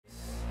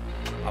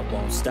I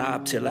won't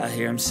stop till I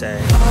hear him say,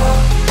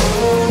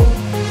 oh,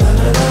 la,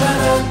 la, la,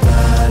 la,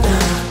 la,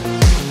 la.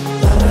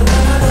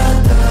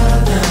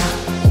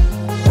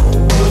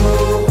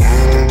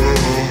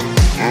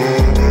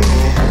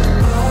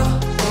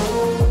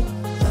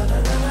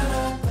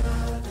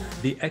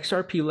 The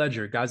XRP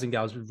ledger, guys and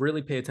gals,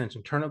 really pay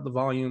attention. Turn up the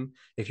volume.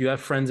 If you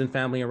have friends and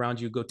family around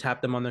you, go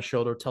tap them on the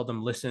shoulder. Tell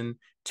them, listen,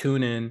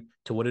 tune in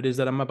to what it is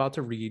that I'm about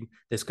to read.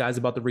 This guy's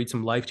about to read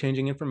some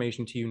life-changing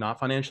information to you, not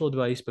financial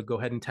advice, but go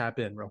ahead and tap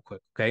in real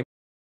quick, okay?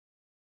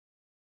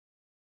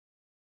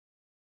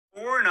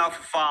 More enough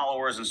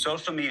followers and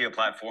social media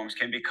platforms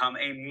can become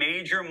a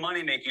major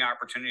money-making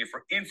opportunity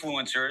for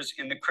influencers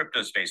in the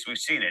crypto space. We've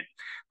seen it.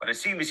 But a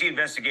CNBC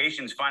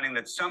investigation is finding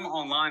that some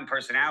online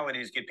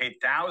personalities get paid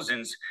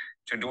thousands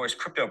to endorse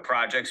crypto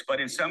projects,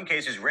 but in some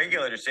cases,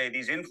 regulators say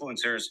these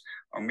influencers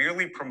are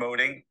merely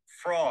promoting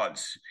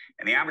frauds.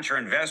 And the amateur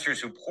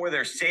investors who pour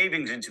their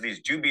savings into these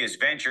dubious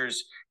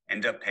ventures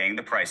end up paying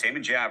the price.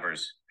 Eamon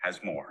Javers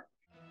has more.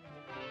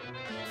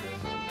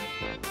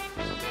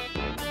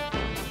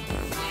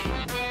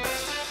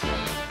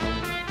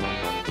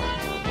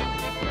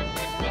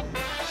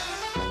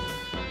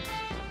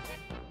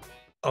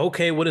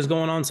 Okay, what is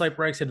going on,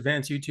 CYPRX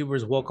advanced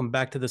YouTubers? Welcome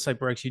back to the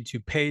CYPRX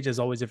YouTube page. As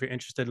always, if you're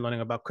interested in learning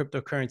about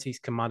cryptocurrencies,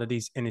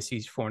 commodities,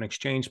 indices, foreign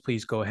exchange,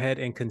 please go ahead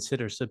and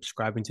consider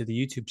subscribing to the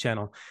YouTube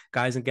channel.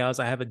 Guys and gals,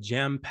 I have a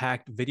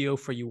jam-packed video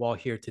for you all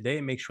here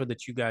today. Make sure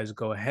that you guys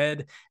go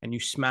ahead and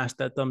you smash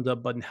that thumbs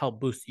up button, help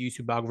boost the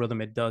YouTube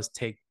algorithm. It does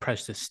take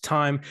precious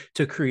time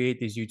to create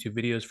these YouTube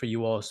videos for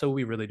you all, so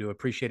we really do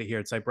appreciate it here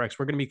at CYPRX.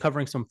 We're going to be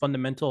covering some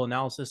fundamental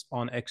analysis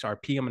on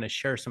XRP. I'm going to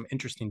share some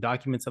interesting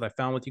documents that I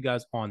found with you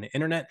guys on the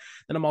internet.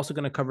 Then I'm also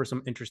going to cover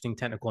some interesting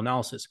technical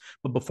analysis.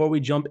 But before we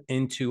jump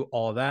into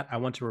all that, I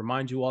want to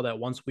remind you all that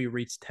once we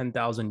reach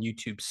 10,000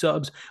 YouTube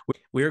subs,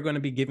 we are going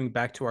to be giving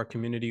back to our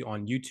community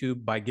on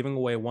YouTube by giving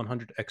away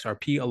 100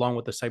 XRP along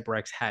with the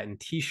CYPRX hat and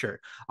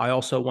t-shirt. I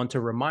also want to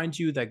remind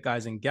you that,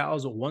 guys and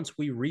gals, once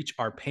we reach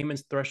our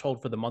payments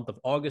threshold for the month of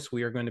August,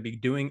 we are going to be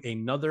doing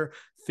another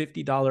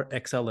 $50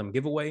 XLM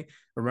giveaway.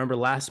 Remember,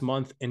 last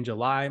month in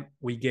July,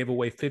 we gave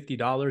away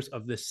 $50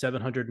 of this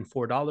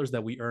 $704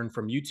 that we earned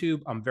from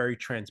YouTube. I'm very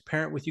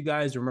transparent with you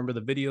guys. Remember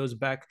the videos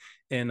back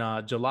in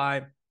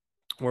July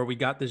where we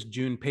got this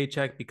June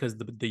paycheck because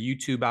the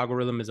YouTube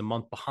algorithm is a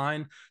month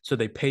behind. So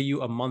they pay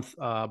you a month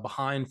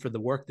behind for the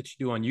work that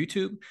you do on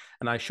YouTube.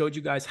 And I showed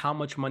you guys how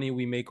much money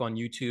we make on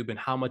YouTube and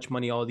how much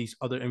money all these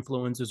other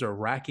influencers are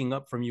racking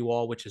up from you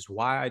all, which is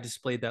why I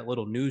displayed that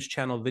little news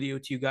channel video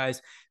to you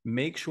guys.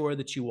 Make sure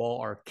that you all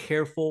are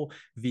careful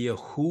via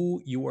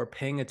who you are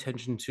paying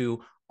attention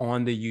to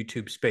on the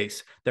YouTube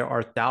space. There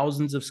are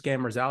thousands of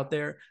scammers out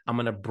there. I'm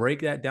going to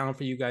break that down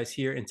for you guys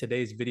here in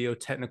today's video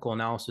technical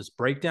analysis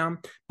breakdown.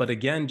 But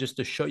again, just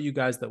to show you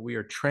guys that we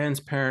are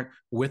transparent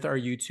with our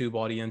YouTube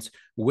audience,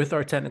 with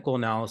our technical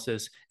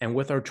analysis, and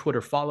with our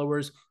Twitter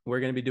followers. We're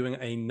going to be doing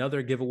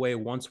another giveaway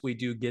once we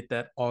do get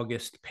that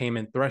August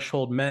payment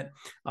threshold met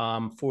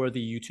for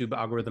the YouTube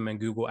algorithm and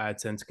Google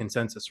AdSense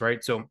consensus,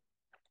 right? So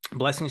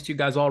blessings to you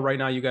guys all. Right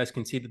now, you guys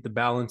can see that the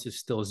balance is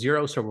still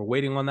zero, so we're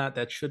waiting on that.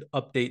 That should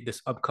update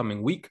this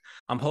upcoming week.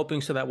 I'm hoping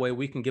so that way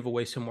we can give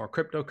away some more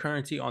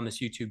cryptocurrency on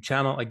this YouTube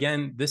channel.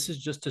 Again, this is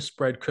just to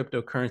spread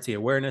cryptocurrency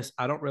awareness.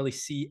 I don't really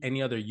see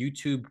any other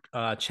YouTube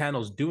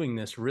channels doing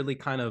this, really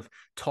kind of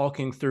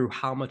talking through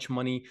how much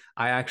money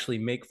I actually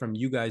make from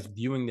you guys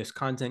viewing this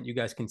content. You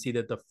guys can see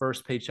that the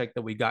first paycheck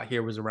that we got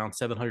here was around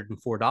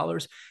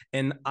 $704,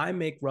 and I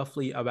make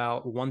roughly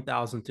about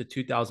 1,000 to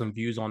 2,000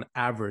 views on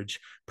average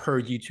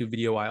per YouTube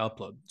video I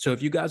upload. So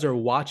if you guys are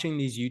watching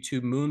these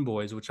YouTube moon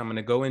boys, which I'm going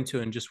to go into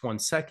in just 1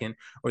 second,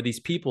 or these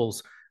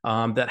people's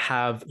that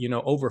have, you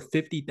know, over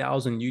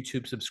 50,000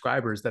 YouTube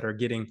subscribers that are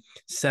getting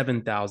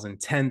 7,000,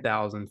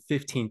 10,000,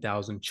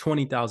 15,000,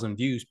 20,000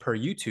 views per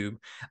YouTube.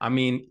 I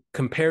mean,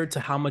 compared to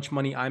how much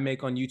money I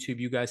make on YouTube,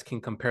 you guys can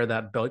compare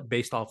that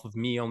based off of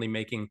me only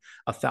making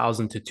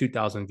 1,000 to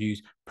 2,000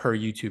 views per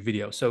YouTube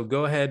video. So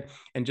go ahead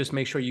and just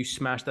make sure you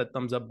smash that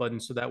thumbs up button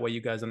so that way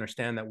you guys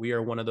understand that we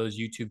are one of those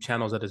YouTube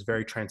channels that is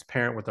very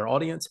transparent with our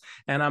audience.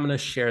 And I'm going to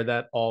share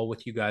that all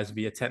with you guys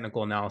via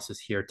technical analysis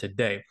here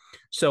today.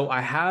 So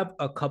I have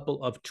a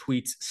couple of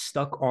tweets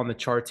stuck on the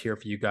charts here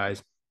for you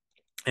guys.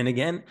 And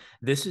again,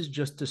 this is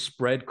just to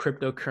spread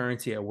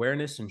cryptocurrency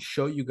awareness and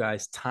show you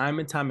guys time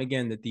and time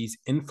again that these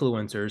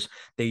influencers,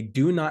 they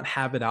do not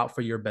have it out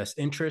for your best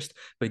interest.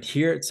 But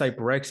here at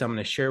CYPRX, I'm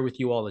going to share with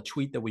you all a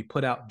tweet that we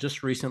put out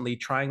just recently,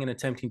 trying and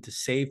attempting to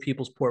save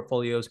people's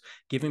portfolios,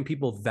 giving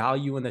people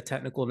value in the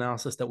technical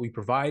analysis that we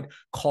provide,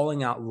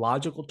 calling out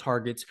logical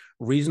targets,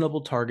 reasonable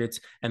targets,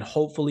 and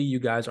hopefully you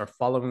guys are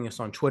following us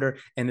on Twitter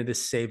and it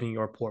is saving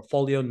your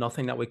portfolio.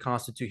 Nothing that we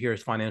constitute here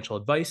is financial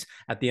advice.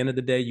 At the end of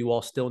the day, you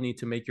all still need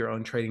to make your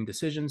own trading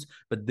decisions,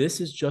 but this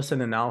is just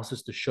an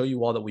analysis to show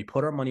you all that we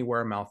put our money where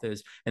our mouth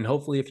is. And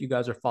hopefully if you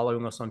guys are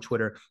following us on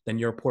Twitter, then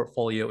your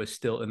portfolio is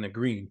still in the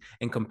green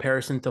in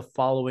comparison to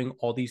following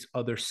all these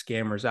other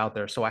scammers out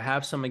there. So I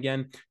have some,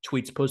 again,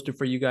 tweets posted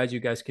for you guys. You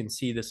guys can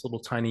see this little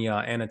tiny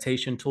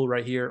annotation tool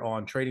right here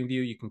on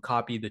TradingView. You can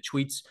copy the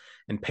tweets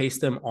and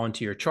paste them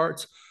onto your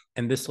charts.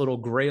 And this little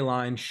gray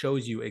line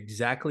shows you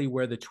exactly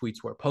where the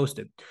tweets were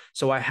posted.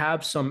 So I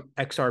have some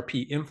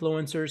XRP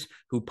influencers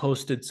who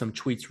posted some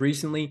tweets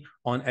recently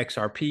on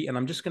XRP, and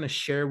I'm just going to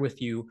share with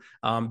you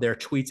their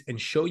tweets and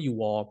show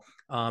you all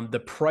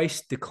the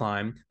price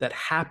decline that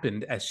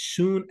happened as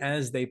soon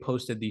as they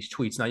posted these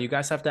tweets. Now, you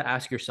guys have to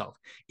ask yourself,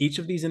 each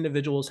of these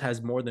individuals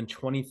has more than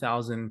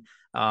 20,000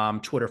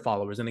 Twitter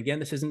followers. And again,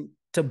 this isn't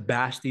to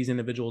bash these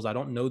individuals. I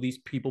don't know these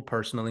people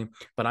personally,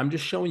 but I'm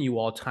just showing you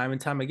all time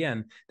and time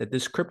again that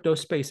this crypto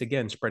space,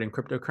 again, spreading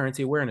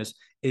cryptocurrency awareness,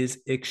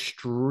 is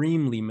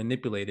extremely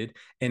manipulated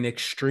and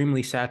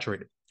extremely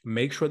saturated.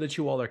 Make sure that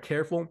you all are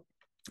careful.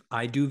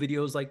 I do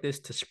videos like this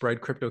to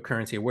spread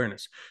cryptocurrency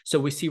awareness. So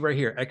we see right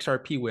here,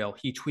 XRP Whale,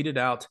 he tweeted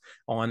out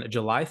on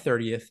July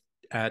 30th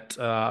at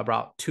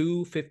about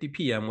 2:50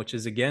 p.m., which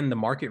is, again, the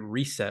market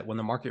reset, when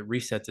the market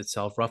resets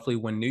itself, roughly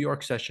when New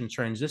York session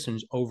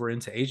transitions over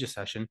into Asia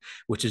session,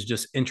 which is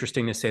just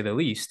interesting to say the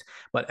least.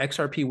 But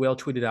XRP Whale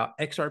tweeted out,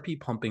 XRP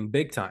pumping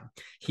big time.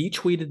 He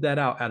tweeted that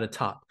out at a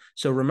top.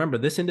 So remember,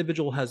 this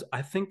individual has,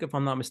 I think, if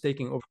I'm not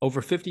mistaken,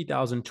 over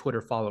 50,000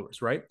 Twitter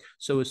followers, right?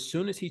 So as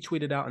soon as he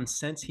tweeted out, and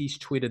since he's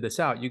tweeted this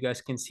out, you guys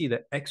can see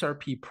that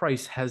XRP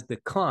price has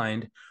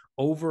declined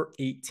over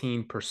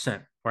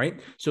 18%.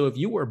 Right? So if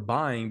you were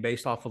buying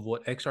based off of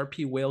what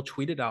XRP Whale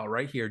tweeted out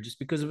right here, just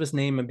because of his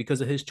name and because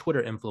of his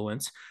Twitter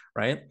influence,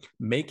 right?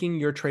 Making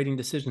your trading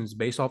decisions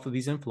based off of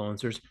these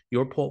influencers,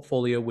 your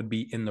portfolio would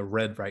be in the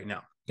red right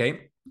now.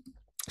 Okay.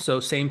 So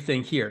same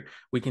thing here.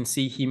 We can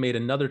see he made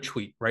another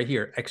tweet right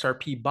here.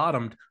 XRP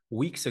bottomed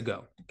weeks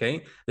ago.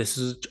 Okay. This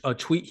is a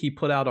tweet he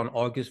put out on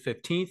August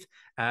 15th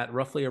at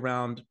roughly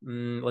around,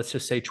 let's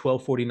just say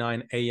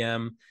 12:49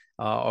 a.m.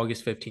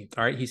 August 15th.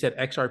 All right. He said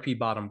XRP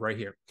bottomed right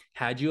here.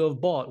 Had you have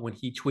bought when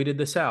he tweeted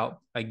this out,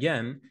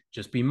 again,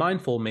 just be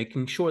mindful,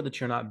 making sure that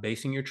you're not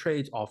basing your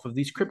trades off of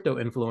these crypto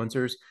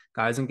influencers.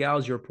 Guys and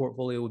gals, your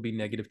portfolio would be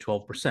negative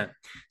 12%.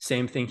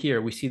 Same thing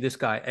here. We see this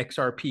guy,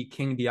 XRP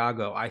King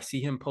Diago. I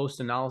see him post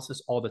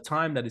analysis all the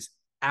time. That is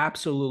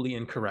absolutely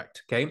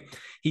incorrect. Okay.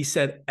 He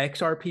said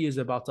XRP is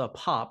about to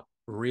pop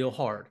real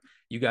hard.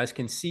 You guys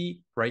can see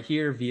right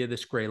here via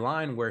this gray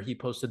line where he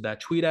posted that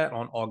tweet at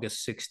on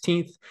August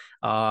 16th,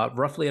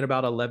 roughly at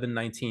about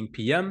 11:19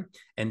 p.m.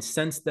 And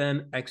since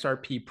then,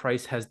 XRP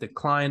price has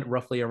declined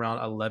roughly around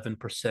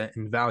 11%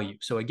 in value.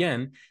 So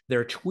again,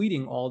 they're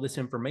tweeting all this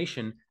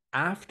information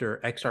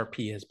after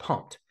XRP has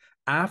pumped,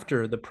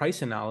 after the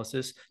price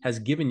analysis has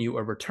given you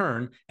a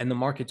return and the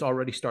market's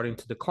already starting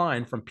to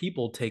decline from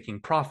people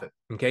taking profit.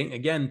 Okay.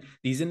 Again,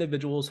 these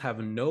individuals have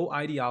no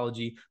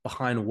ideology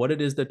behind what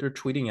it is that they're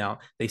tweeting out.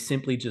 They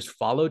simply just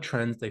follow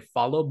trends. They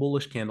follow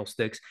bullish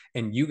candlesticks,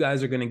 and you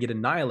guys are going to get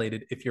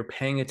annihilated if you're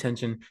paying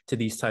attention to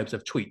these types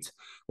of tweets.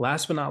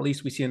 Last but not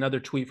least, we see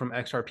another tweet from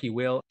XRP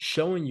Whale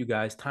showing you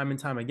guys time and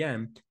time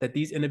again that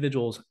these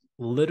individuals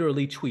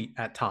literally tweet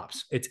at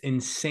tops. It's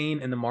insane,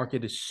 and the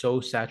market is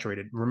so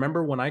saturated.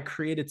 Remember, when I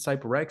created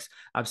CYPRX,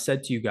 I've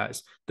said to you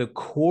guys, the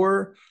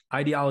core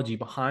ideology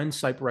behind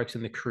CYPRX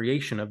and the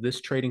creation of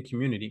this trading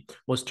community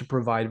was to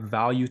provide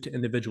value to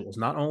individuals,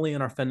 not only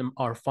in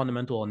our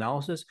fundamental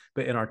analysis,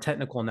 but in our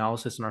technical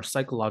analysis and our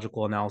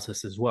psychological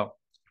analysis as well.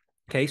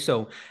 Okay,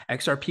 so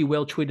XRP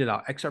Whale tweeted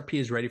out, XRP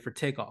is ready for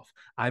takeoff.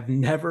 I've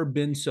never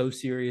been so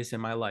serious in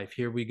my life.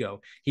 Here we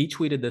go. He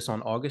tweeted this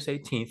on August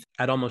 18th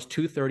at almost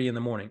 2:30 in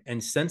the morning.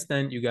 And since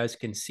then, you guys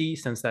can see,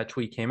 since that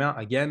tweet came out,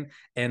 again,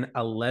 an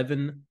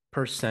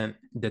 11%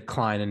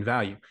 decline in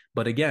value.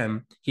 But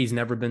again, he's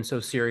never been so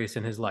serious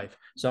in his life.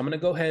 So I'm going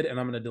to go ahead and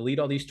I'm going to delete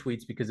all these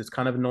tweets because it's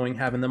kind of annoying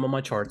having them on my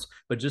charts.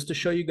 But just to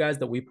show you guys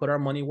that we put our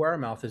money where our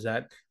mouth is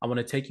at, I want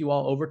to take you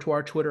all over to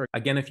our Twitter.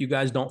 Again, if you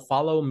guys don't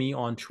follow me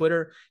on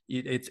Twitter,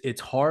 it's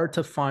hard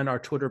to find our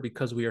Twitter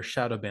because we are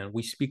shadow banned.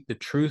 We speak the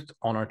truth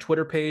on our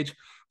Twitter page,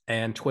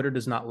 and Twitter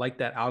does not like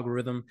that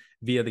algorithm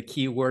via the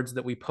keywords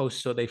that we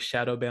post. So they've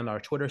shadow banned our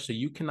Twitter. So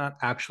you cannot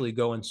actually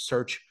go and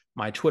search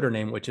my Twitter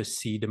name, which is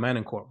C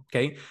Demanencore.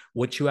 Okay.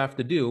 What you have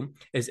to do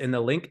is, in the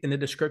link in the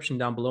description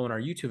down below in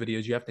our YouTube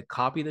videos, you have to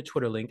copy the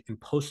Twitter link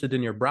and post it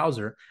in your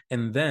browser,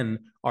 and then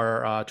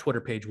our Twitter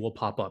page will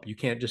pop up. You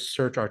can't just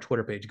search our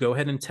Twitter page. Go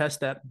ahead and test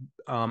that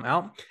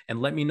out,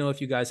 and let me know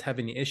if you guys have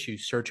any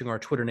issues searching our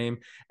Twitter name,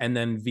 and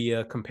then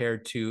via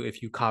compared to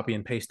if you copy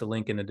and paste the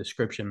link in the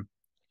description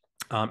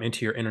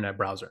into your internet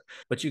browser.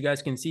 But you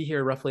guys can see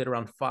here roughly at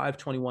around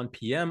 5:21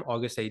 p.m.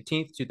 August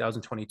 18th,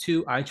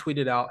 2022, I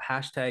tweeted out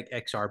hashtag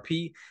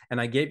XRP,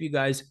 and I gave you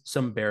guys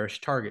some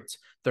bearish targets,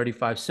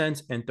 35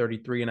 cents and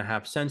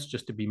 33.5 cents,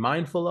 just to be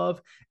mindful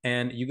of.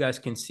 And you guys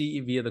can see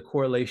via the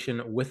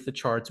correlation with the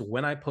charts,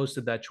 when I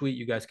posted that tweet,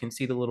 you guys can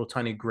see the little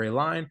tiny gray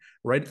line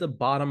right at the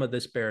bottom of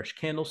this bearish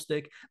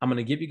candlestick. I'm going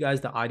to give you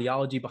guys the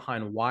ideology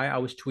behind why I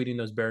was tweeting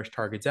those bearish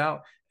targets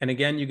out. And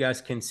again, you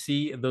guys can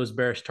see those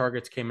bearish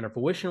targets came into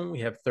fruition. We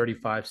have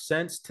 35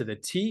 cents to the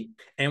T,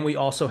 and we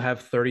also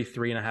have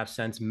 33.5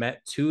 cents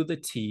met to the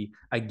T.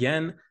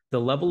 Again, the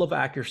level of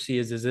accuracy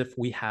is as if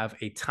we have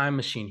a time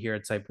machine here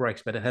at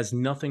CYPRX, but it has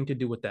nothing to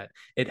do with that.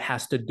 It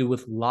has to do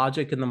with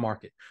logic in the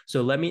market.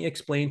 So let me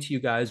explain to you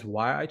guys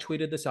why I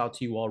tweeted this out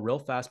to you all real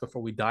fast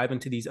before we dive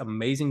into these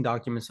amazing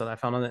documents that I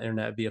found on the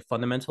internet via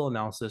fundamental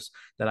analysis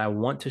that I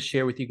want to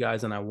share with you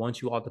guys and I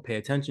want you all to pay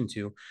attention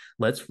to.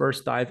 Let's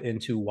first dive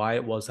into why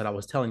it was that I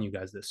was telling you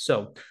guys this.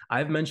 So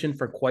I've mentioned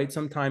for quite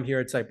some time here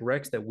at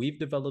CYPRX that we've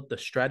developed a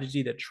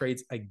strategy that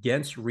trades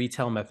against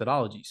retail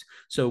methodologies.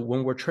 So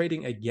when we're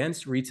trading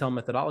against retail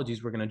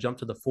methodologies, we're going to jump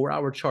to the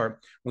 4-hour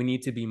chart. We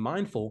need to be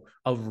mindful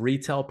of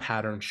retail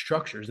pattern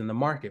structures in the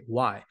market.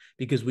 Why?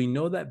 Because we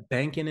know that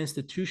banking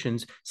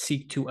institutions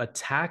seek to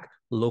attack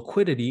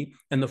liquidity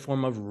in the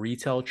form of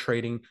retail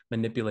trading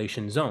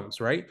manipulation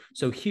zones, right?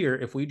 So here,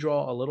 if we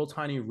draw a little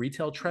tiny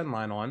retail trend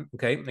line on,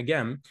 okay,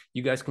 again,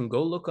 you guys can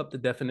go look up the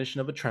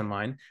definition of a trend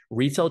line.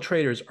 Retail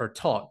traders are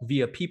taught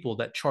via people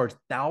that charge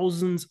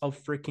thousands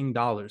of freaking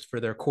dollars for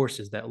their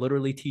courses that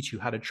literally teach you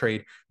how to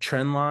trade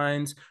trend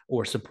lines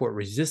or support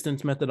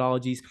resistance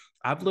methodologies.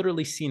 I've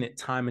literally seen it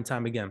time and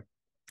time again.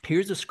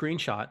 Here's a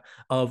screenshot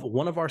of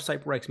one of our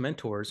CYPRX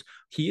mentors.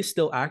 He is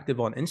still active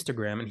on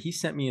Instagram, and he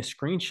sent me a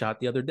screenshot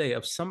the other day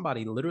of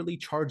somebody literally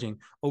charging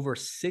over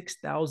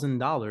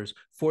 $6,000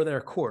 for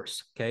their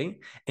course, okay?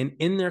 And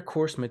in their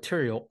course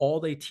material, all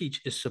they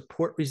teach is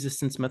support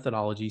resistance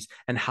methodologies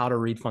and how to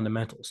read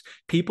fundamentals.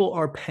 People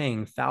are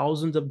paying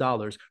thousands of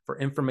dollars for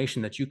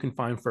information that you can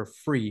find for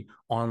free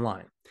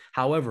online.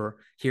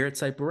 However, here at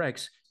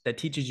CYPRX, that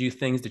teaches you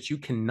things that you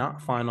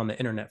cannot find on the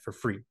internet for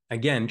free.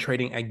 Again,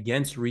 trading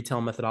against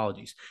retail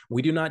methodologies.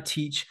 We do not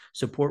teach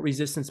support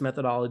resistance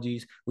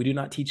methodologies. We do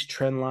not teach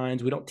trend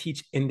lines. We don't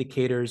teach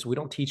indicators. We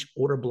don't teach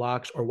order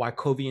blocks or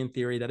Wycovian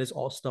theory. That is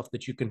all stuff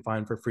that you can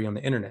find for free on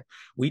the internet.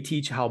 We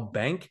teach how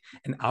bank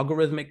and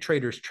algorithmic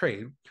traders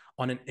trade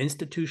on an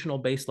institutional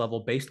base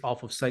level, based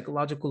off of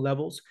psychological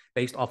levels,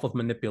 based off of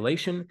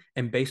manipulation,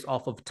 and based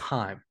off of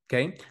time,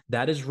 okay?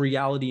 That is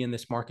reality in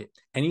this market.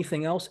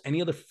 Anything else,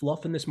 any other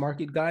fluff in this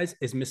market, guys,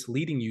 is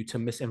misleading you to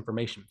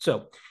misinformation.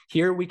 So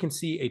here we can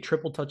see a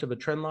triple touch of a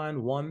trend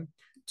line, 1,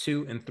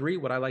 2, and 3.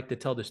 What I like to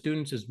tell the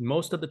students is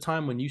most of the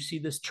time when you see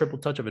this triple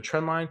touch of a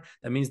trend line,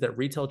 that means that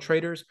retail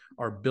traders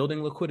are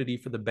building liquidity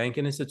for the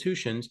banking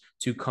institutions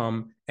to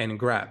come and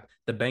grab.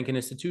 The banking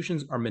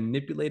institutions are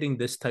manipulating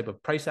this type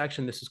of price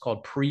action. This is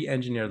called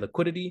pre-engineered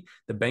liquidity.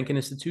 The banking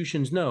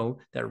institutions know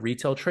that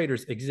retail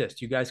traders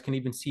exist. You guys can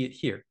even see it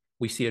here.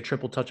 We see a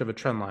triple touch of a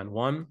trend line,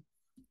 1,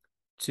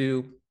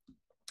 2,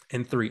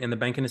 and 3. And the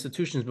banking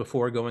institutions,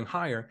 before going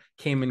higher,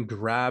 came and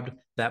grabbed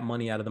that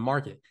money out of the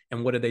market.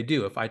 And what did they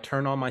do? If I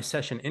turn on my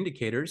session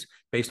indicators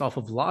based off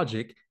of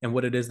logic and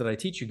what it is that I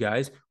teach you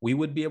guys, we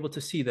would be able to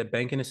see that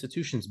banking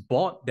institutions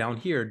bought down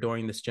here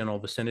during this general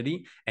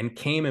vicinity and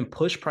came and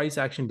pushed price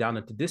action down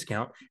at the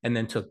discount and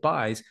then took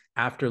buys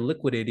after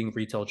liquidating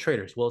retail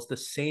traders. Well, it's the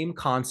same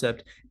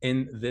concept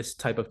in this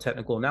type of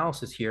technical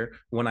analysis here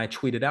when I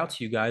tweeted out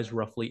to you guys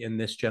roughly in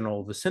this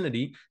general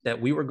vicinity that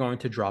we were going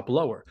to drop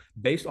lower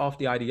based off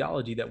the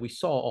ideology that we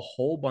saw a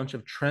whole bunch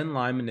of trend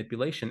line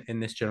manipulation in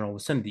this general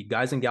vicinity.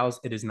 Guys and gals,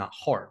 it is not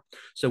hard.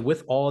 So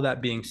with all of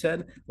that being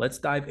said, let's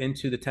dive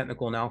into the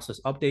technical analysis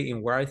update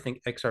and where I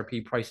think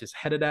XRP price is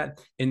headed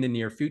at in the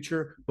near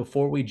future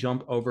before we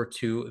jump over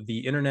to the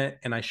internet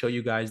and I show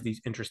you guys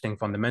these interesting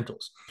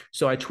fundamentals.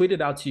 So I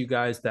tweeted out to you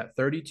guys that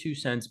 32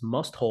 cents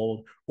must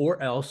hold, or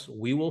else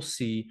we will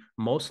see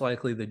most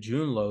likely the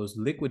June lows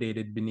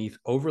liquidated beneath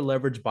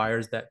over-leveraged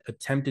buyers that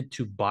attempted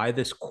to buy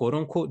this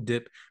quote-unquote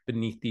dip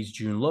beneath these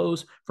June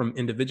lows from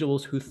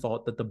individuals who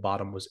thought that the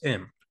bottom was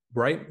in.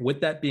 Right?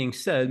 With that being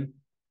said,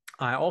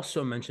 I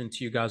also mentioned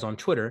to you guys on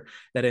Twitter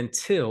that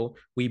until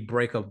we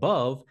break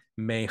above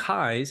May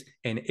highs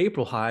and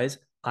April highs,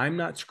 I'm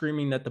not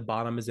screaming that the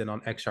bottom is in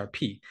on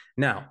XRP.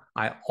 Now,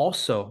 I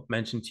also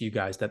mentioned to you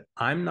guys that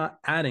I'm not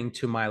adding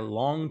to my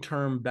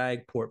long-term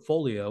bag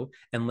portfolio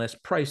unless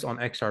price on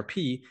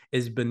XRP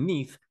is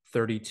beneath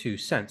 32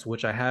 cents,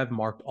 which I have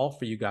marked off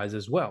for you guys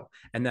as well.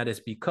 And that is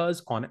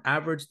because on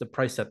average, the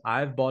price that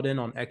I've bought in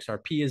on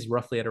XRP is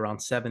roughly at around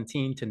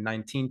 17 to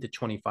 19 to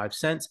 25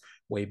 cents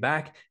way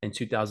back in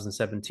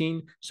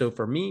 2017. So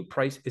for me,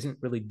 price isn't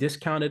really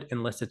discounted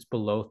unless it's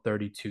below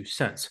 32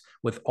 cents.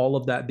 With all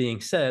of that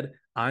being said,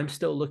 I'm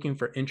still looking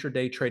for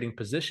intraday trading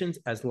positions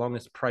as long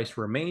as price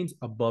remains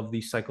above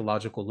these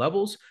psychological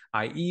levels,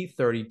 i.e.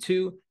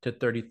 32 to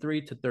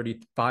 33 to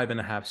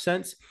 35.5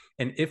 cents.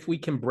 And if we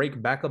can break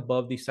back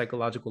above these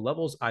psychological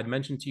levels, I'd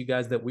mentioned to you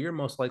guys that we are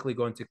most likely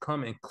going to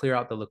come and clear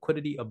out the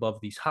liquidity above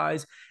these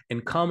highs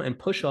and come and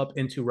push up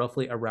into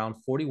roughly around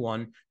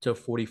 41 to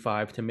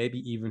 45 to maybe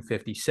even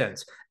 50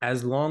 cents,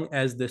 as long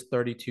as this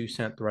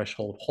 32-cent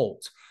threshold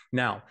holds.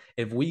 Now,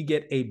 if we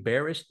get a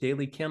bearish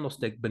daily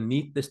candlestick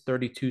beneath this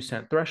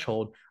 32-cent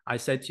threshold, I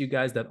said to you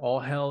guys that all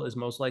hell is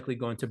most likely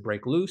going to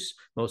break loose.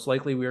 Most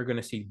likely we are going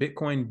to see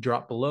Bitcoin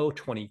drop below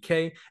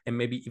 20K and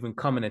maybe even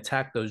come and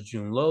attack those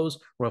June lows,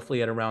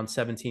 roughly at around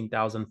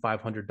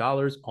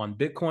 $17,500 on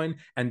Bitcoin.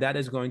 And that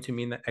is going to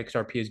mean that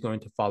XRP is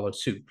going to follow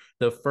suit.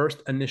 The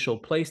first initial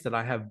place that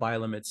I have buy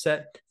limit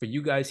set for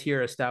you guys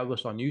here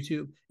established on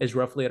YouTube is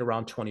roughly at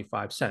around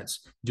 25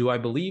 cents. Do I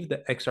believe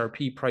that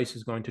XRP price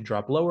is going to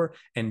drop lower?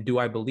 And do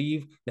I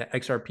believe that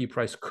XRP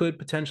price could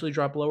potentially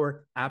drop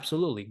lower?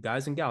 Absolutely.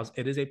 Guys and gals,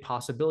 it is a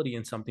possibility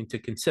and something to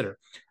consider.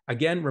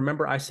 Again,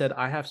 remember I said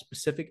I have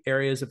specific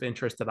areas of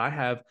interest that I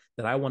have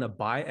that I want to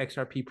buy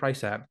XRP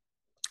price at.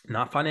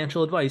 Not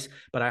financial advice,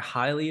 but I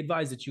highly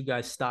advise that you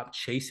guys stop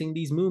chasing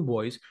these moon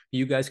boys.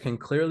 You guys can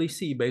clearly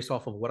see based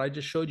off of what I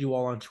just showed you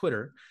all on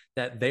Twitter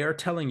that they are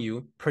telling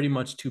you pretty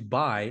much to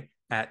buy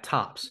at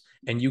tops.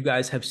 And you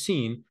guys have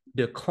seen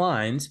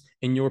declines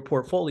in your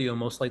portfolio,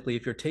 most likely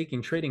if you're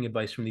taking trading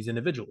advice from these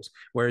individuals.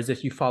 Whereas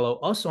if you follow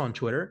us on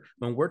Twitter,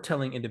 when we're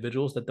telling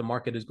individuals that the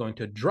market is going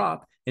to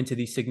drop into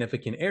these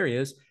significant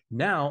areas,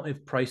 now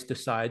if price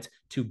decides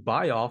to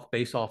buy off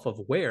based off of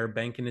where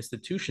banking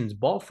institutions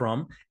bought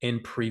from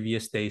in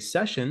previous days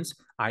sessions,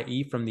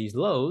 i.e. from these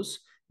lows,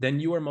 then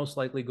you are most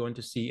likely going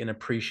to see an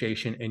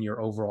appreciation in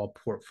your overall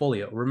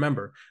portfolio.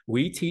 Remember,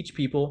 we teach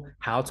people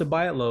how to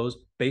buy at lows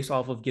based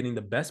off of getting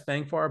the best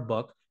bang for our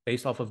buck,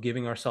 based off of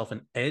giving ourselves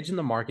an edge in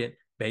the market,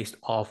 based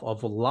off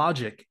of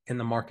logic in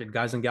the market.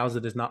 Guys and gals,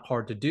 it is not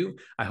hard to do.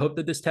 I hope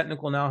that this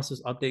technical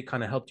analysis update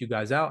kind of helped you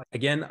guys out.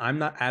 Again, I'm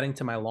not adding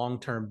to my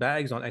long-term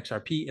bags on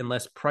XRP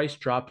unless price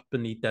drops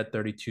beneath that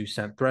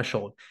 32-cent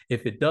threshold.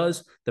 If it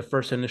does, the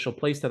first initial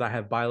place that I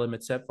have buy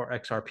limit set for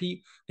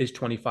XRP is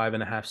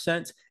 25.5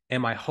 cents.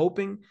 Am I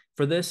hoping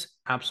for this?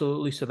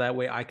 Absolutely. So that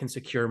way I can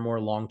secure more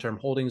long-term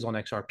holdings on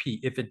XRP.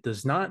 If it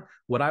does not,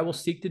 what I will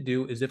seek to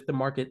do is if the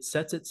market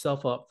sets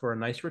itself up for a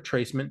nice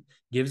retracement,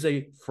 gives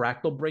a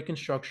fractal break in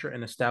structure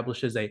and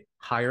establishes a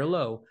higher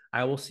low,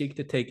 I will seek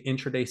to take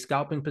intraday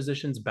scalping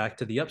positions back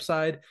to the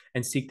upside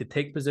and seek to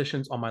take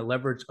positions on my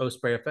leveraged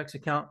CYPRX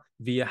account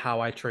via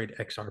how I trade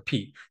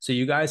XRP. So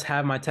you guys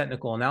have my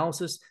technical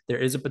analysis. There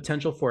is a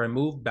potential for a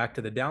move back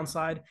to the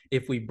downside.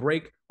 If we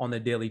break on the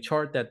daily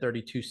chart that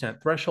 32-cent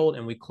threshold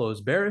and we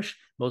close bearish,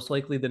 most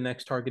likely the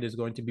next target is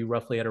going to be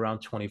roughly at around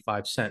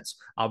 25 cents.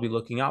 I'll be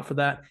looking out for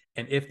that.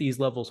 And if these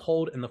levels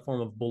hold in the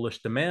form of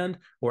bullish demand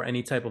or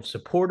any type of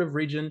supportive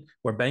region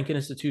where banking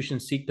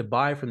institutions seek to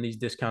buy from these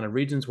discounted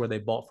regions where they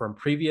bought from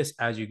previous,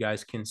 as you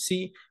guys can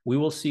see, we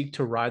will seek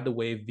to ride the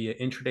wave via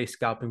intraday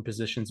scalping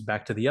positions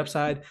back to the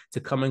upside to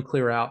come and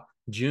clear out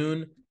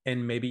June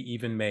and maybe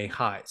even May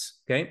highs.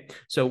 Okay.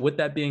 So with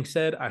that being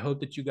said, I hope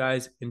that you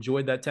guys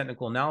enjoyed that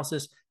technical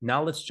analysis.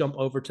 Now let's jump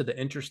over to the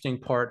interesting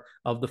part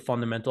of the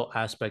fundamental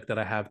aspect that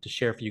I have to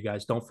share for you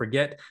guys. Don't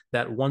forget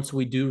that once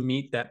we do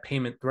meet that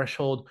payment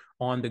threshold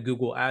on the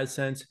Google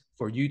AdSense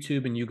for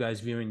YouTube and you guys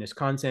viewing this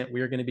content,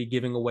 we are going to be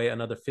giving away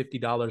another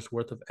 $50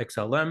 worth of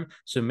XLM.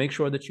 So make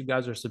sure that you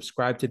guys are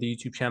subscribed to the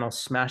YouTube channel,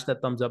 smash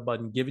that thumbs up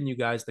button, giving you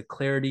guys the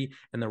clarity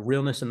and the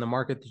realness in the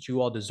market that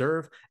you all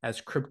deserve as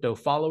crypto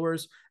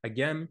followers.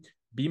 Again,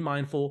 be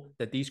mindful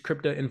that these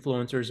crypto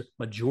influencers,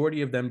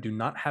 majority of them do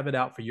not have it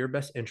out for your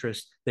best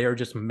interest. They are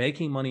just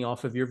making money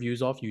off of your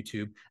views off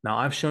YouTube. Now,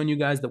 I've shown you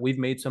guys that we've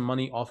made some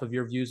money off of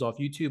your views off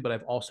YouTube, but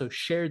I've also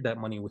shared that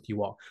money with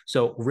you all.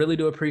 So really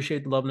do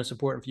appreciate the love and the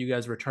support and for you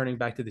guys returning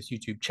back to this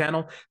YouTube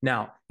channel.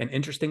 Now, an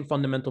interesting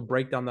fundamental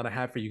breakdown that I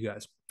have for you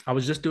guys. I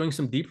was just doing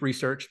some deep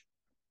research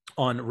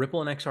on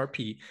Ripple and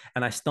XRP,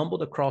 and I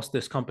stumbled across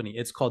this company.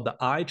 It's called the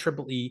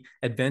IEEE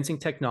Advancing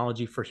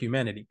Technology for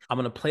Humanity. I'm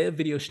going to play a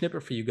video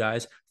snippet for you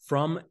guys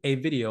from a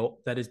video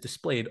that is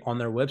displayed on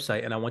their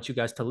website, and I want you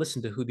guys to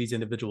listen to who these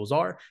individuals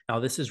are. Now,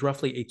 this is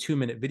roughly a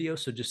 2-minute video,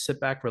 so just sit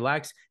back,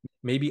 relax.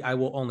 Maybe I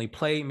will only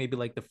play maybe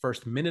like the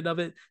first minute of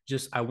it.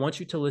 Just I want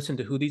you to listen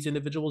to who these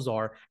individuals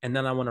are, and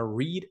then I want to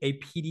read a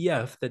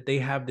PDF that they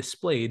have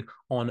displayed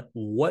on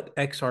what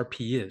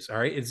XRP is. All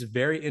right, it's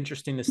very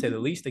interesting to say the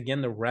least.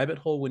 Again, the rabbit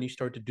hole when you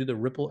start to do the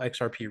Ripple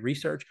XRP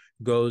research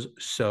goes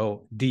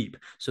so deep.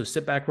 So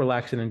sit back,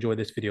 relax, and enjoy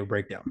this video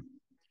breakdown.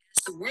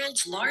 As the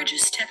world's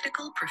largest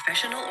technical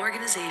professional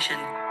organization,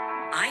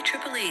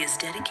 IEEE is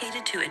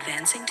dedicated to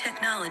advancing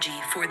technology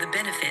for the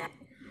benefit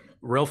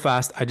Real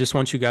fast, I just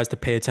want you guys to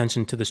pay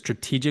attention to the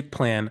strategic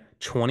plan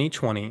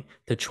 2020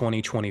 to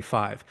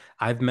 2025.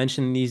 I've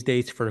mentioned these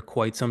dates for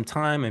quite some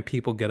time, and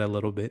people get a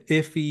little bit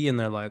iffy and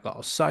they're like, oh,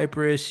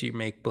 Cyprus, you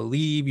make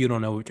believe, you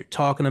don't know what you're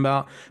talking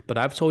about. But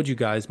I've told you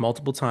guys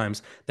multiple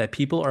times that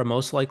people are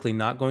most likely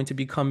not going to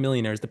become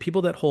millionaires. The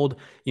people that hold,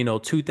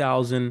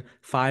 2,000,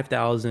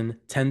 5,000,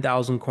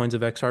 10,000 coins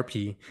of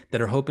XRP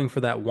that are hoping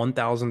for that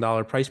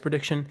 $1,000 price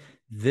prediction,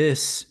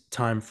 this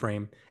time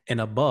frame and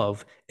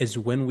above is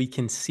when we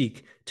can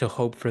seek to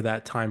hope for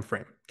that time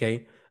frame.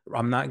 Okay.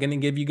 I'm not going to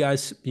give you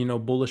guys,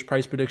 bullish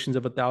price predictions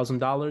of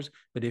 $1,000,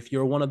 but if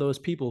you're one of those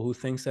people who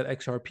thinks that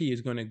XRP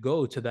is going to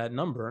go to that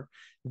number,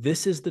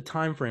 this is the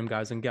time frame,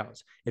 guys and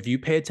gals. If you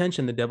pay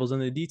attention, the devil's in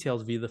the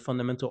details via the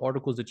fundamental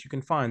articles that you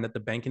can find that the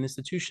banking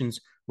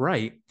institutions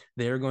write,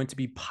 they are going to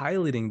be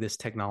piloting this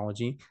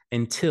technology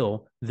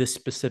until this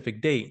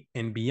specific date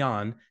and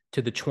beyond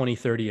to the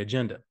 2030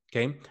 agenda.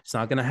 Okay. It's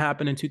not going to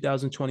happen in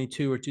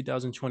 2022 or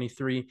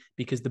 2023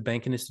 because the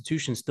banking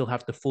institutions still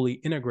have to fully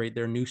integrate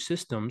their new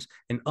systems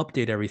and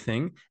update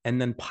everything and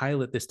then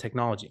pilot this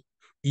technology.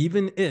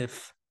 Even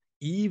if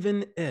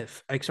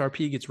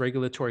XRP gets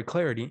regulatory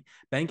clarity,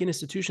 banking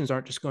institutions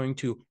aren't just going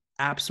to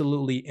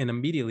absolutely and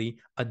immediately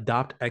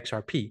adopt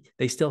XRP.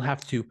 They still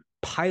have to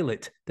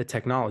pilot the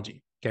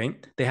technology. Okay.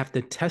 They have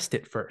to test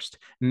it first.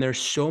 And there's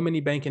so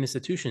many banking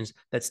institutions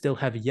that still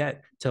have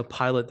yet to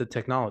pilot the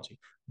technology.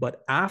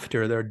 But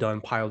after they're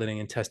done piloting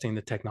and testing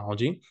the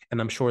technology,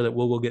 and I'm sure that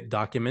we'll get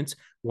documents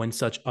when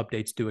such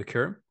updates do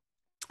occur,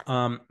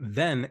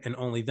 then and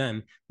only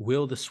then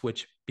will the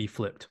switch be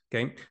flipped.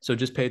 Okay. So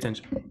just pay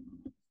attention.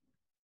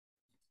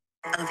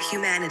 Of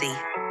humanity.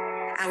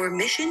 Our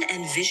mission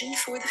and vision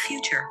for the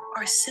future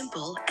are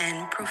simple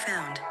and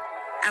profound.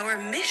 Our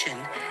mission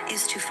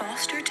is to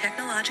foster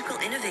technological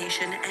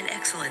innovation and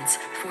excellence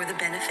for the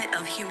benefit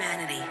of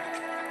humanity.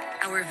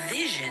 Our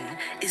vision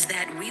is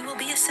that we will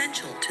be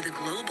essential to the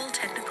global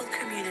technical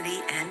community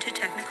and to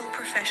technical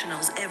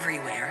professionals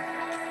everywhere,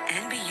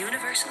 and be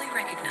universally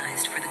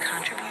recognized for the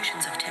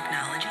contributions of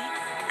technology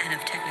and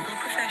of technical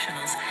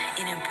professionals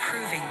in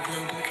improving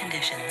global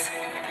conditions.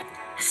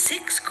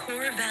 6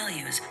 core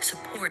values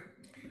support.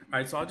 All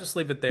right, so I'll just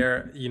leave it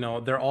there.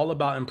 They're all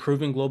about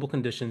improving global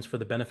conditions for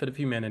the benefit of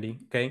humanity.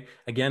 Okay.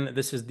 Again,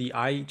 this is the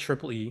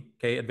IEEE,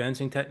 okay,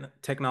 Advancing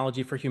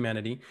Technology for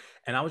Humanity.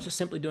 And I was just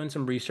simply doing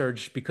some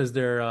research because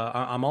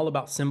I'm all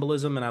about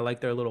symbolism, and I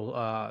like their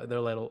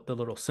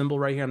little symbol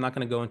right here. I'm not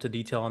going to go into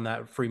detail on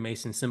that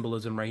Freemason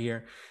symbolism right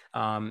here.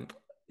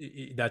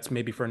 That's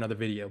maybe for another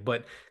video.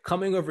 But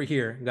coming over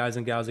here, guys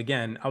and gals,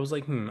 again, I was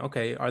like,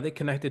 okay, are they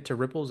connected to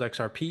Ripple's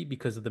XRP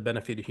because of the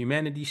benefit of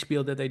humanity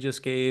spiel that they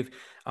just gave?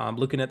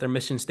 Looking at their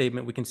mission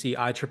statement, we can see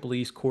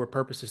IEEE's core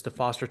purpose is to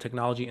foster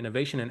technology,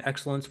 innovation, and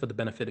excellence for the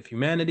benefit of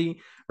humanity,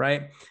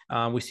 right?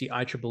 We see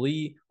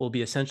IEEE will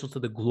be essential to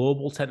the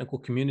global technical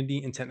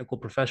community and technical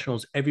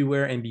professionals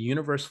everywhere and be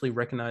universally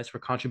recognized for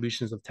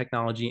contributions of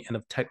technology and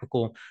of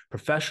technical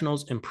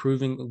professionals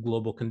improving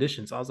global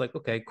conditions. I was like,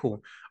 okay,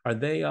 cool. Are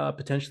they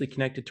potentially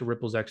connected to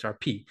Ripple's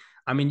XRP?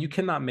 I mean, you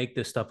cannot make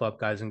this stuff up,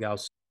 guys and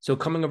gals. So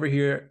coming over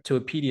here to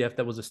a PDF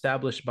that was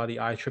established by the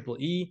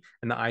IEEE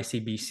and the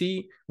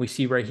ICBC, we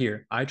see right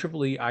here,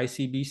 IEEE,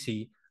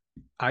 ICBC,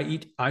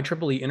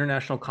 IEEE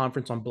International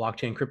Conference on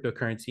Blockchain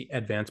Cryptocurrency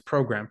Advanced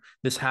Program.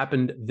 This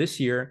happened this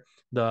year,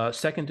 the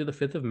 2nd to the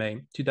 5th of May,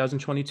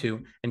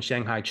 2022 in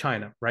Shanghai,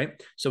 China,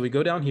 right? So we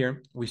go down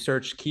here, we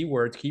search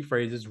keywords, key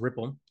phrases,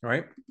 Ripple,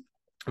 right?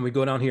 And we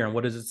go down here, and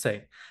what does it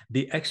say?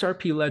 The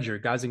XRP ledger,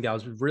 guys and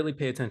gals, really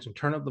pay attention.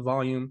 Turn up the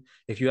volume.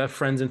 If you have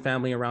friends and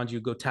family around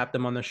you, go tap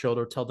them on the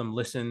shoulder, tell them,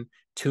 listen,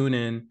 tune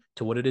in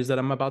to what it is that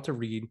I'm about to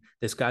read.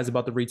 This guy's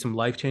about to read some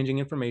life-changing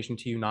information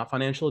to you, not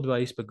financial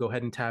advice, but go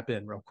ahead and tap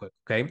in real quick,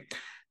 okay?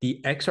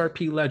 The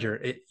XRP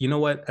ledger, you know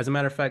what? As a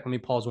matter of fact, let me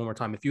pause one more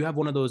time. If you have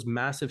one of those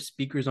massive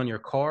speakers on your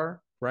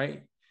car,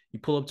 right? You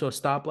pull up to a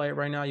stoplight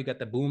right now, you got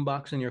the boom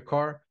box in your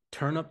car,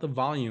 turn up the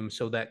volume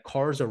so that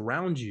cars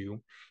around you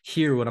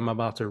hear what I'm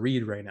about to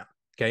read right now,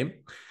 okay?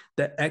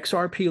 The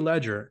XRP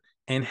ledger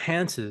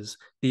enhances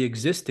the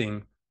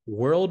existing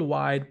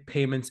worldwide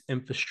payments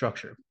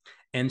infrastructure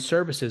and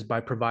services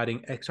by providing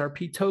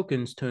XRP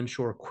tokens to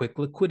ensure quick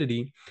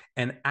liquidity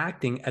and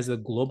acting as a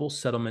global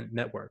settlement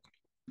network.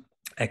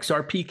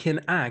 XRP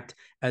can act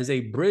as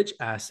a bridge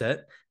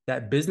asset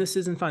that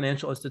businesses and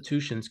financial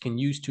institutions can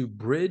use to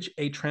bridge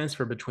a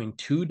transfer between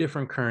 2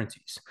 different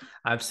currencies.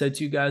 I've said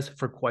to you guys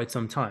for quite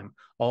some time,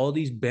 all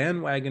these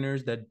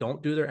bandwagoners that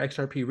don't do their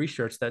XRP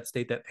research that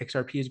state that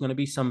XRP is going to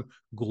be some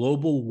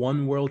global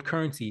one world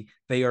currency,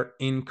 they are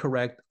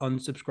incorrect.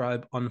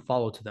 Unsubscribe,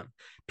 unfollow to them.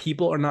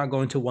 People are not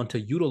going to want to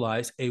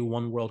utilize a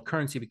one world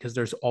currency because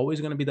there's always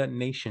going to be that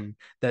nation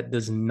that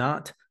does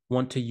not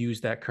want to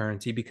use that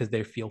currency because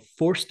they feel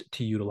forced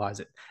to utilize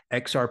it.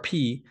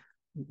 XRP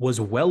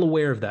was well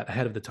aware of that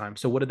ahead of the time.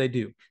 So what did they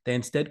do? They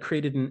instead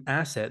created an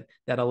asset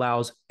that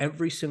allows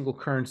every single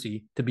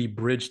currency to be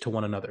bridged to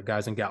one another,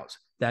 guys and gals.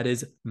 That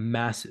is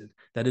massive.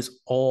 That is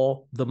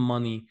all the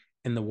money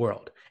in the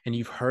world. And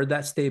you've heard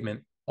that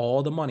statement,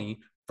 all the money,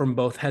 from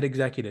both head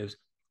executives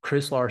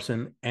Chris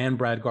Larson and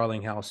Brad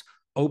Garlinghouse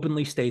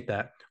openly state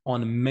that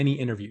on many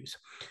interviews.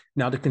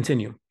 Now, to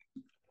continue,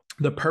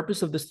 the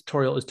purpose of this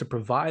tutorial is to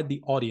provide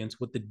the audience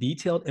with the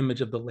detailed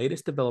image of the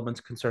latest developments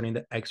concerning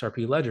the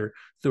XRP ledger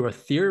through a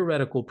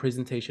theoretical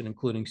presentation,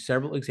 including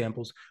several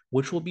examples,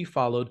 which will be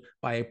followed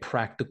by a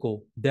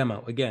practical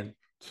demo. Again,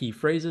 key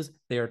phrases,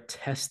 they are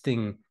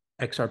testing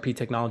XRP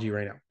technology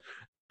right now.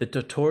 The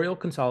tutorial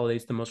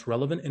consolidates the most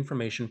relevant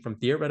information from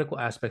theoretical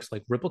aspects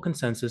like Ripple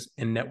consensus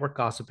and network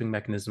gossiping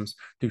mechanisms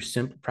through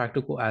simple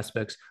practical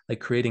aspects like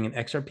creating an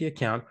XRP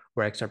account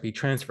or XRP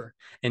transfer,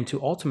 and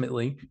to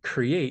ultimately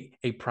create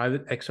a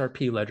private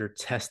XRP ledger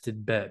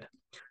tested bed.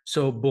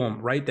 So boom,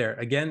 right there.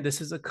 Again,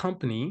 this is a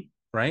company,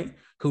 right,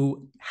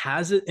 who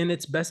has it in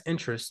its best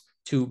interest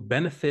to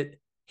benefit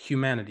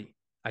humanity.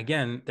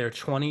 Again, their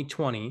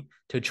 2020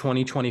 to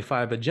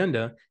 2025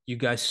 agenda, you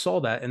guys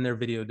saw that in their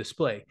video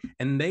display.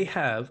 And they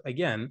have,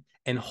 again,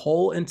 a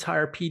whole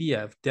entire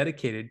PDF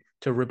dedicated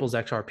to Ripple's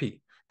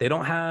XRP. They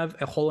don't have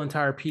a whole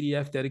entire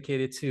PDF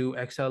dedicated to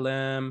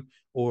XLM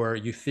or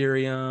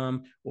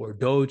Ethereum or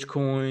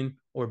Dogecoin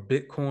or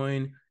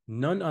Bitcoin,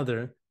 none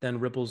other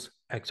than Ripple's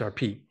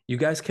XRP. You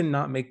guys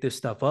cannot make this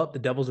stuff up. The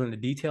devil's in the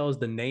details.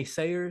 The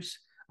naysayers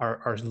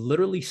are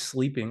literally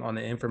sleeping on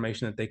the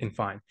information that they can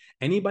find.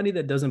 Anybody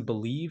that doesn't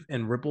believe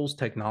in Ripple's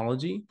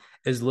technology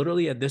is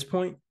literally at this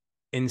point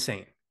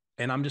insane.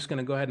 And I'm just going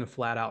to go ahead and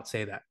flat out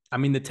say that. I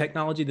mean, the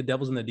technology, the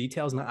devil's in the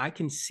details. Now I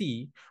can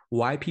see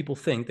why people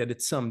think that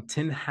it's some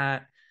tin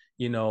hat,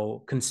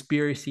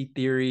 conspiracy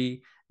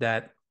theory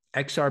that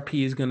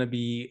XRP is going to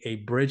be a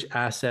bridge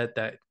asset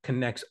that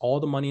connects all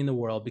the money in the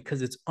world,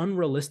 because it's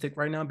unrealistic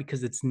right now,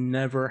 because it's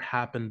never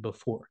happened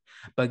before.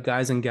 But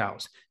guys and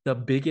gals, the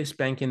biggest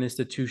banking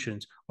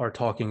institutions are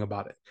talking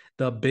about it.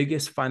 The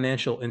biggest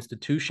financial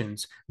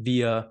institutions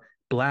via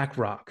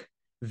BlackRock,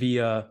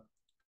 via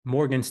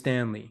Morgan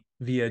Stanley,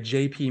 via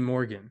JP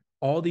Morgan,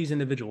 all these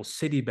individuals,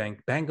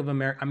 Citibank, Bank of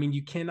America. I mean,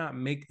 you cannot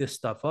make this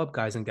stuff up,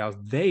 guys and gals.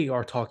 They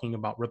are talking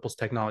about Ripple's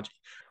technology.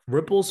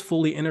 Ripple's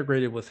fully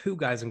integrated with who,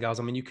 guys and gals?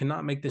 I mean, you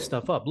cannot make this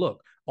stuff up.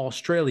 Look,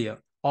 Australia,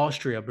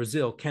 Austria,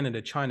 Brazil, Canada,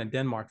 China,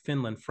 Denmark,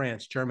 Finland,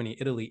 France, Germany,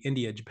 Italy,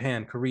 India,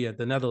 Japan, Korea,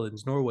 the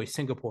Netherlands, Norway,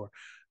 Singapore.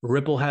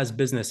 Ripple has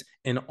business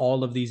in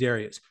all of these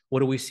areas.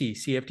 What do we see?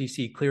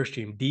 CFTC,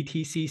 Clearstream,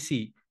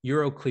 DTCC,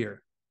 Euroclear,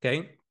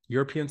 okay?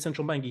 European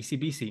Central Bank,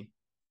 ECBC.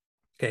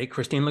 Okay,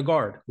 Christine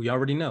Lagarde, we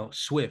already know.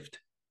 SWIFT,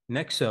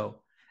 Nexo,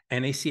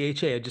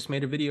 NACHA. I just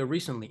made a video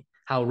recently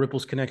how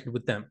Ripple's connected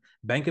with them.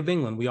 Bank of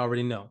England, we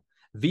already know.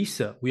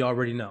 Visa, we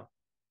already know.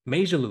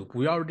 Majorloop,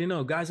 we already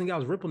know. Guys and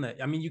gals,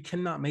 RippleNet. I mean, you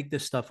cannot make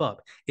this stuff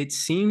up. It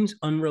seems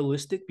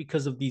unrealistic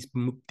because of these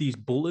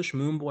bullish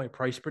Moonboy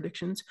price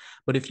predictions.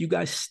 But if you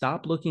guys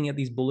stop looking at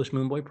these bullish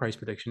Moonboy price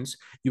predictions,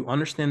 you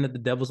understand that the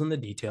devil's in the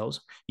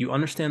details. You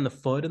understand the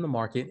FUD in the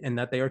market and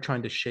that they are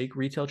trying to shake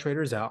retail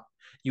traders out.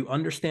 You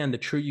understand the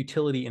true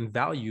utility and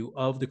value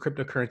of the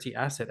cryptocurrency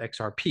asset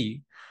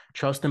XRP.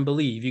 Trust and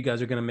believe you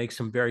guys are going to make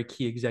some very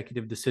key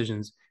executive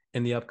decisions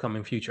in the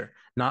upcoming future.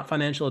 Not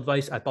financial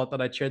advice. I thought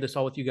that I'd share this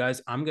all with you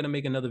guys. I'm going to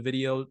make another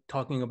video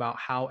talking about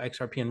how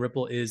XRP and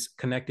Ripple is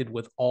connected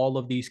with all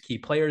of these key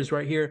players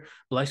right here.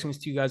 Blessings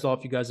to you guys all.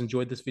 If you guys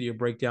enjoyed this video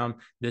breakdown,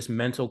 this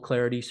mental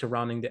clarity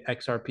surrounding the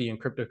XRP and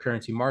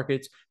cryptocurrency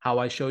markets, how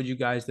I showed you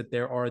guys that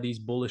there are these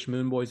bullish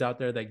moon boys out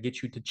there that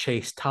get you to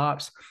chase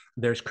tops.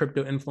 There's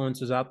crypto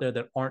influencers out there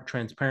that aren't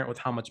transparent with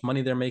how much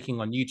money they're making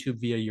on YouTube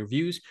via your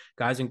views.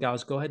 Guys and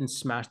gals, go ahead and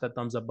smash that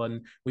thumbs up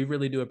button. We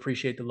really do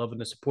appreciate the love and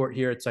the support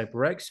here at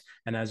CYPRX.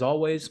 And as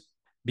always,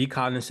 be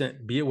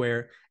cognizant, be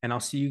aware, and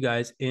I'll see you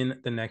guys in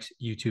the next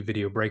YouTube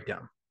video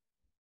breakdown.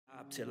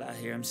 Till I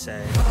hear him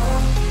say,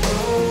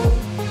 oh,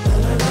 oh,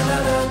 la, la, la,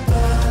 la, la.